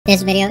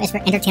This video is for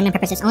entertainment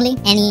purposes only.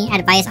 Any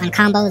advice on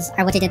combos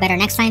or what to do better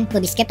next time will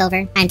be skipped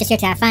over. I'm just here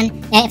to have fun.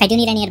 If I do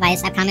need any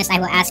advice, I promise I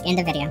will ask in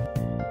the video.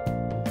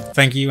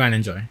 Thank you and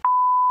enjoy.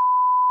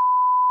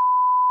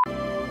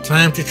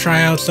 Time to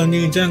try out some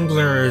new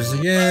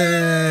junglers,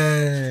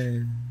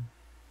 yay!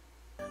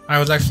 I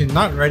was actually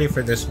not ready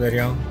for this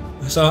video,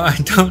 so I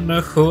don't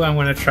know who I'm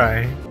gonna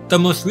try. The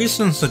most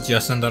recent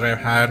suggestion that I've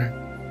had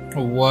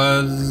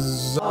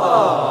was...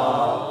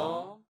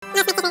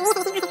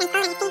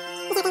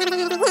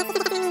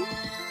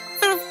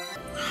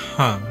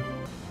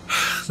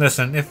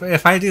 Listen,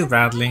 if I do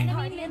badly,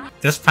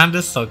 this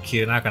panda's so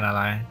cute, not gonna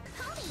lie.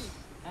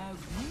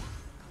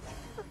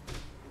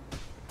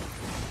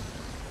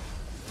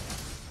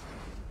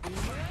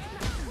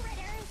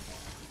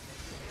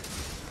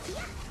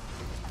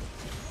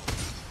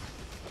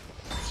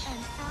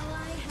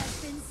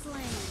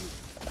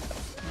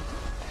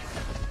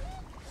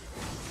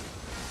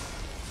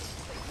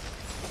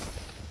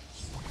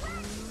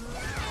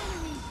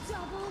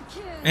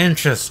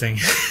 Interesting.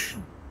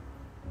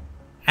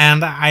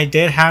 And I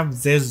did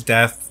have this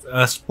death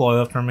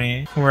spoiled for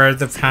me, where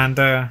the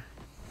panda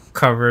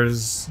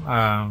covers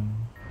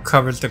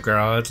the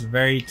girl. It's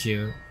very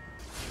cute.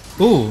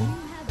 Ooh.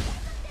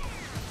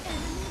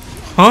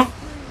 Huh?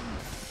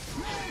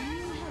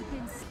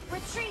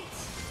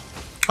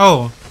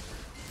 Oh,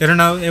 didn't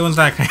know it was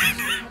that kind.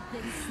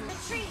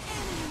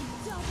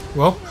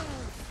 Whoop.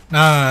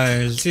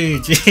 Nice.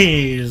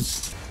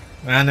 GG's.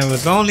 And it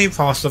was only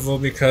possible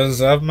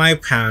because of my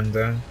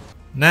panda.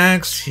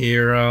 Next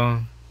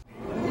hero.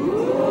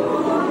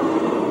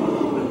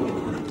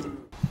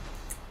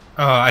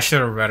 Oh, I should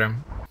have read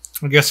him.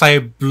 I guess I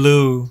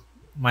blew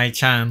my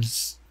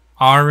chance.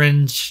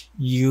 Orange,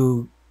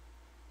 you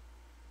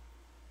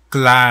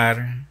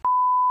glad.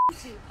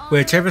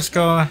 Whichever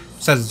skill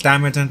says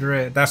damage under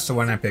it, that's the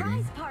one I'm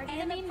picking.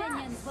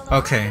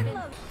 Okay.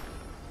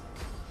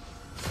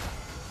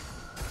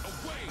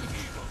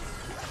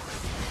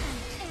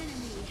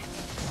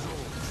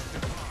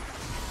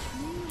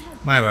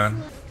 My bad.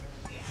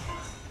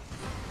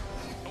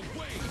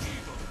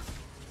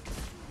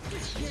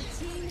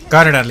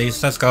 Got it at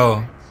least, let's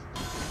go.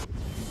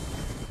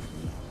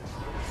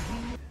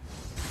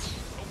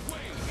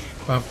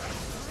 Well,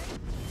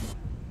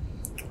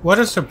 what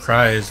a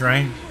surprise,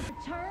 right?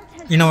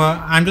 You know what,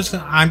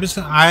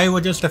 I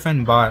would just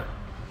defend bot.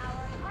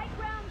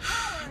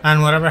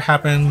 And whatever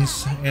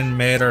happens in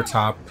mid or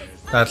top,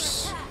 that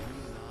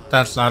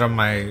is out of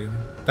my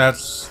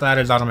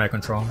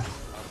control.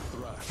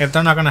 If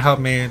they're not gonna help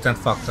me, then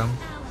fuck them.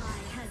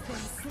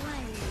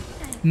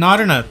 Not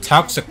in a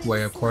toxic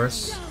way, of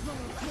course.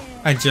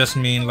 I just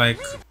mean like,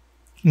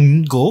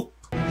 gulp.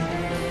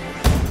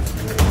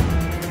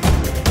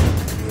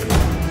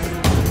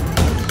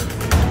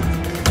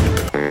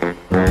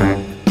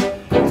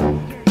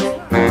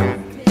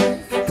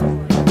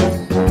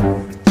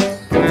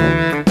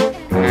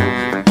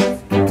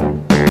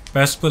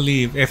 Best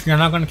believe, if you're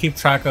not gonna keep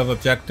track of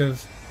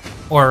objective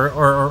or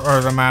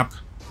the map,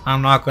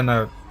 I'm not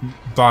gonna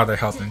bother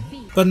helping.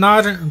 But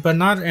not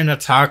in a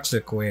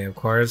toxic way, of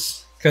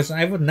course. Because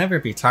I would never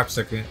be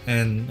toxic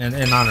in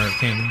Honor of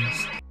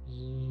Kings.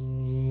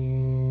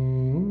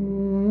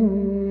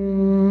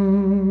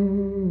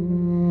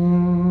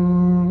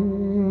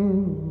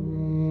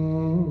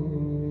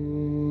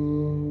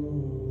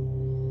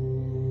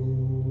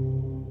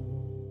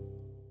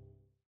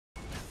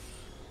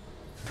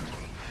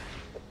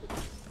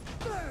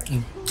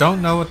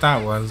 Don't know what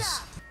that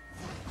was.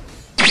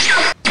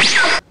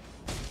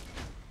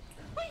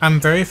 I'm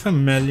very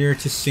familiar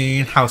to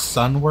seeing how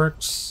Sun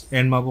works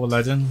in Mobile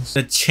Legends.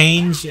 The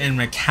change in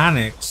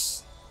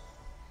mechanics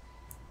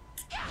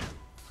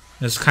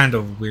is kind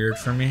of weird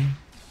for me.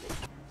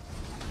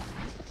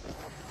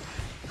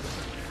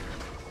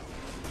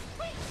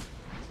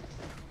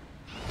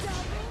 Double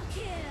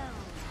kill.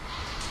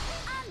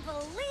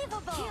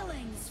 Unbelievable.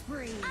 Killing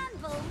spree.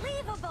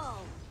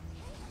 Unbelievable.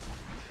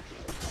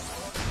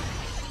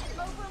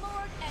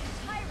 Overlord and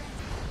tyrant.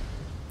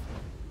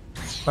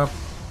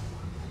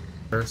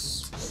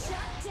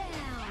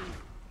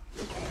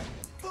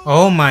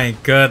 Oh my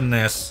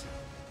goodness.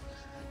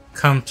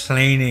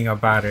 Complaining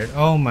about it.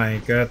 Oh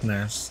my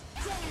goodness.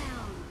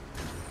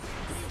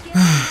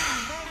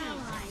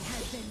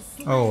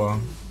 Oh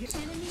well.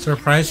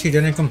 Surprised he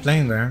didn't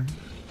complain there.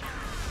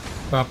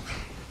 But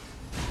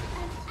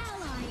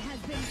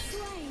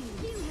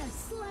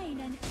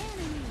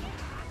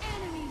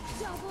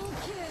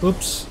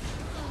oops.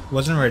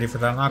 Wasn't ready for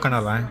that, not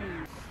gonna lie.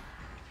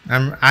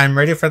 I'm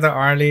ready for the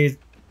Arlie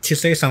to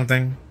say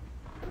something.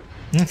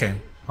 Okay.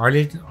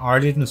 Arlie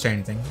didn't say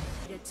anything.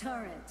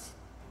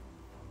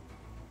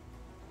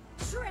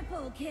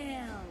 Triple kill.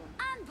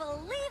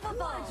 Unbelievable.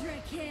 Quadra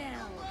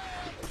kill.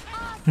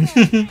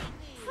 Awesome.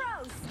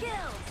 Pro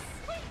skills.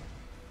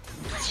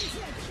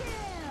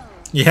 Kill.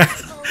 Yeah.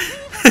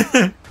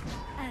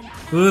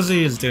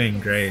 Uzi is doing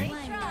great.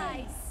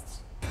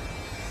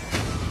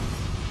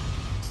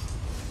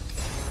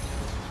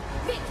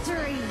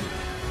 Victory.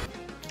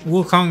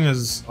 Wukong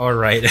is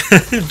alright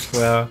as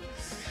well.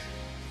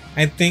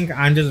 I think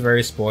I'm just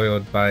very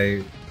spoiled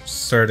by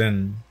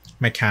certain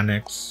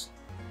mechanics.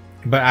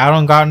 But I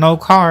don't got no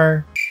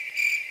car.